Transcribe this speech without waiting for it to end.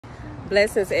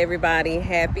Blessings, everybody.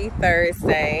 Happy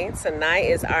Thursday. Tonight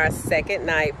is our second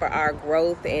night for our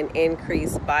Growth and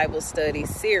Increase Bible Study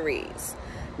series.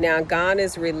 Now, God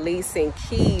is releasing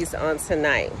keys on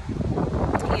tonight.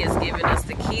 He has given us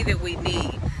the key that we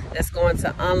need that's going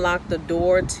to unlock the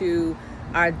door to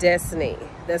our destiny.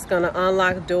 That's going to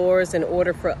unlock doors in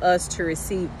order for us to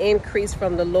receive increase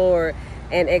from the Lord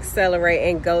and accelerate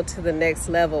and go to the next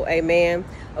level. Amen.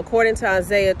 According to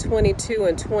Isaiah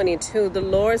 22:22, the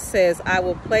Lord says, I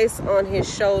will place on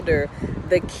his shoulder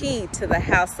the key to the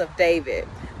house of David.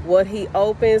 What he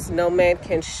opens, no man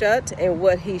can shut, and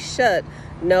what he shut,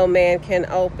 no man can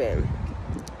open.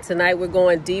 Tonight we're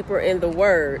going deeper in the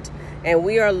word, and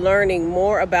we are learning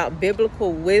more about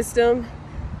biblical wisdom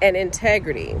and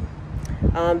integrity.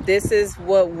 This is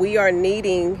what we are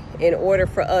needing in order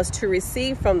for us to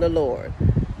receive from the Lord.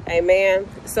 Amen.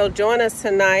 So join us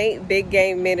tonight, Big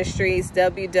Game Ministries,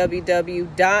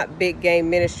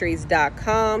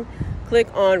 www.biggameministries.com. Click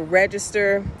on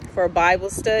register for Bible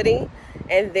study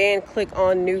and then click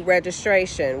on new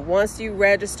registration. Once you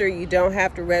register, you don't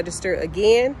have to register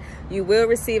again. You will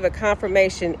receive a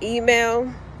confirmation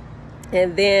email,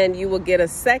 and then you will get a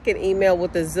second email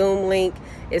with the Zoom link.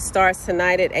 It starts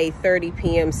tonight at 8:30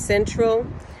 p.m. Central.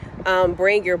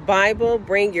 Bring your Bible,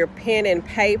 bring your pen and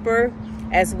paper.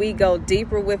 As we go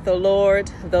deeper with the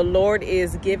Lord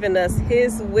is giving us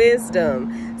his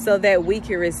wisdom so that we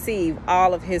can receive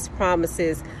all of his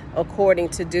promises according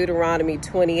to Deuteronomy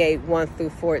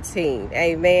 28:1-14.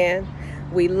 Amen.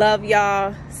 We love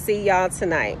y'all. See y'all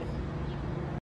tonight.